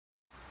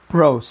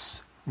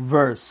Prose,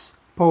 verse,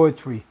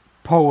 poetry,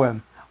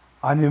 poem,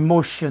 an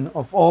emotion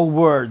of all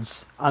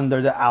words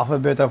under the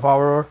alphabet of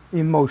our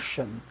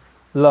emotion.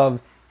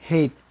 Love,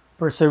 hate,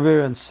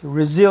 perseverance,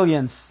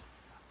 resilience.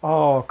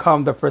 Oh,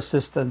 come the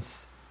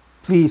persistence.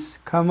 Please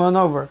come on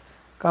over.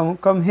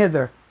 Come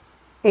hither.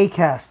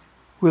 Acast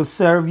will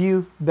serve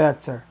you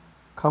better.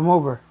 Come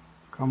over.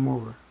 Come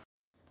over.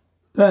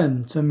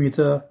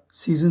 Pentahmetah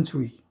Season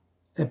 3,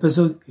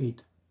 Episode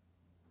 8.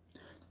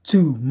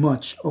 Too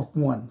much of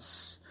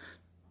once.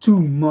 Too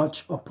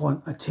much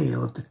upon a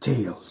tale of the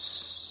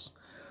tales.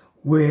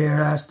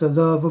 Whereas the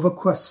love of a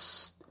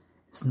quest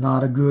is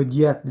not a good,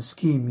 yet the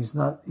scheme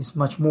is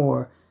much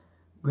more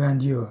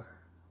grandeur.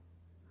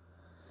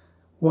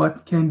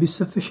 What can be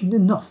sufficient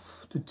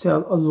enough to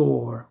tell a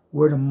lore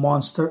where the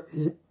monster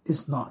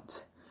is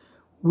not,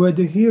 where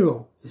the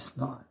hero is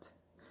not,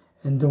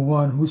 and the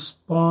one who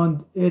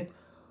spawned it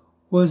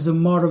was the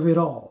mother of it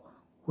all,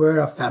 where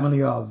a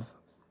family of,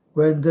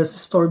 when does the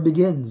story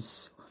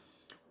begins,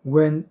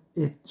 when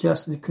it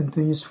just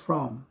continues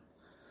from,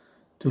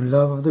 to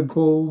love of the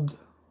gold,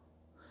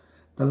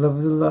 the love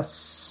of the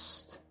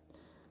lust,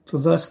 to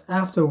lust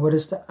after what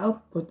is the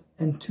output,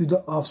 and to the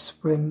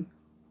offspring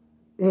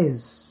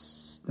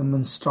is the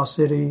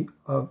monstrosity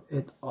of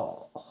it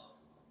all.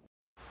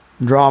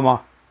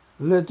 Drama,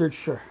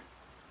 literature,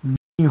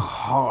 beating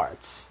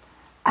hearts,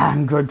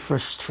 angered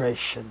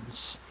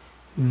frustrations.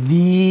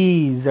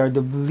 These are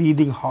the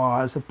bleeding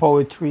hearts of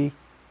poetry,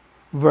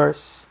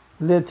 verse,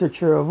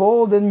 literature of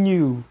old and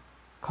new.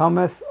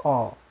 Cometh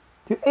all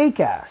to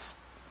Acast.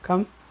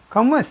 Come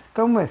with.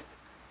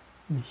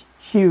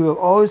 She will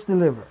always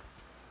deliver.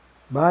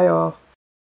 Bye all.